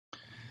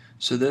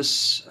So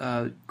this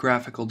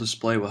graphical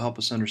display will help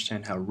us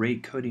understand how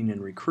rate coding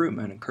and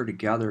recruitment occur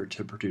together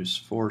to produce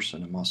force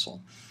in a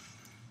muscle.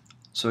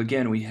 So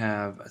again, we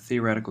have a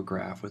theoretical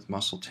graph with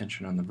muscle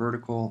tension on the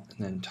vertical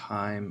and then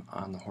time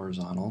on the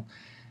horizontal.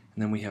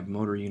 And then we have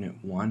motor unit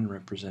 1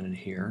 represented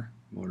here,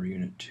 motor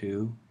unit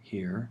 2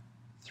 here,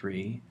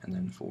 3, and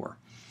then 4.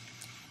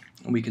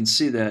 And we can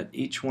see that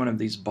each one of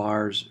these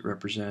bars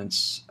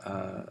represents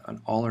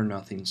an all or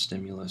nothing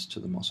stimulus to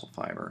the muscle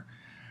fiber,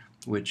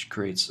 which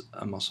creates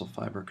a muscle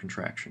fiber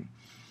contraction.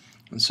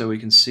 And so we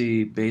can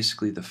see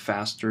basically the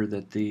faster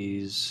that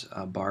these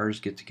bars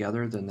get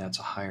together, then that's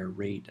a higher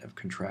rate of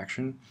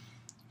contraction.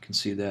 You can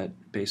see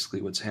that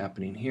basically what's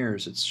happening here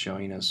is it's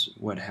showing us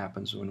what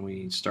happens when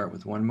we start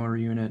with one motor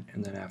unit,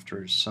 and then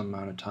after some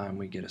amount of time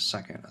we get a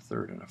second, a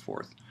third, and a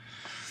fourth.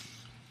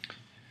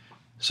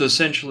 So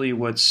essentially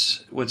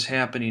what's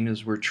happening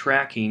is we're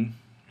tracking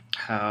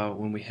how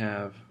when we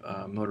have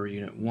motor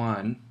unit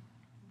 1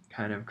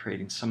 kind of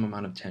creating some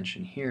amount of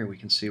tension here, we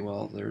can see,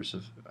 well, there's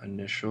an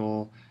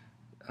initial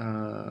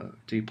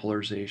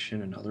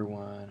depolarization, another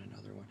one,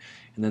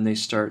 and then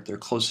they're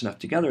close enough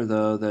together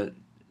though that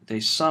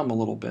they sum a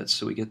little bit,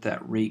 so we get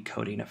that rate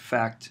coding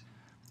effect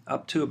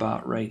up to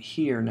about right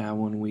here. Now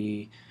when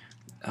we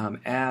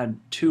add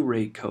to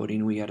rate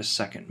coding, we add a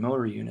second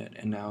motor unit,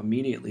 and now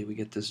immediately we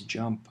get this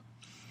jump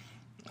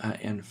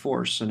in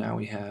force. So now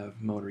we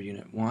have motor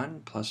unit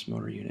 1 plus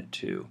motor unit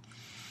 2.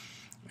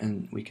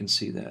 And we can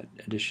see that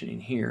additioning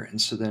here. And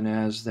so then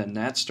as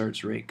that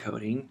starts rate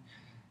coding,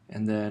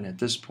 and then at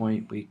this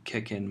point we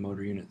kick in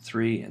motor unit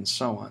 3 and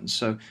so on.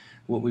 So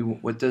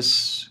what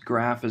this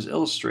graph is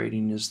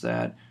illustrating is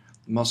that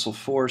muscle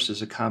force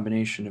is a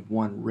combination of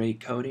one, rate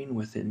coding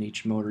within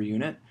each motor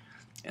unit,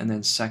 and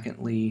then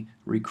secondly,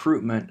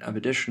 recruitment of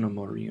additional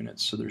motor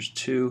units. So there's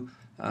two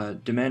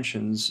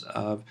dimensions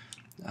of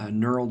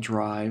neural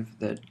drive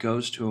that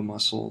goes to a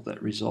muscle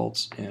that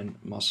results in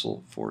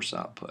muscle force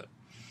output.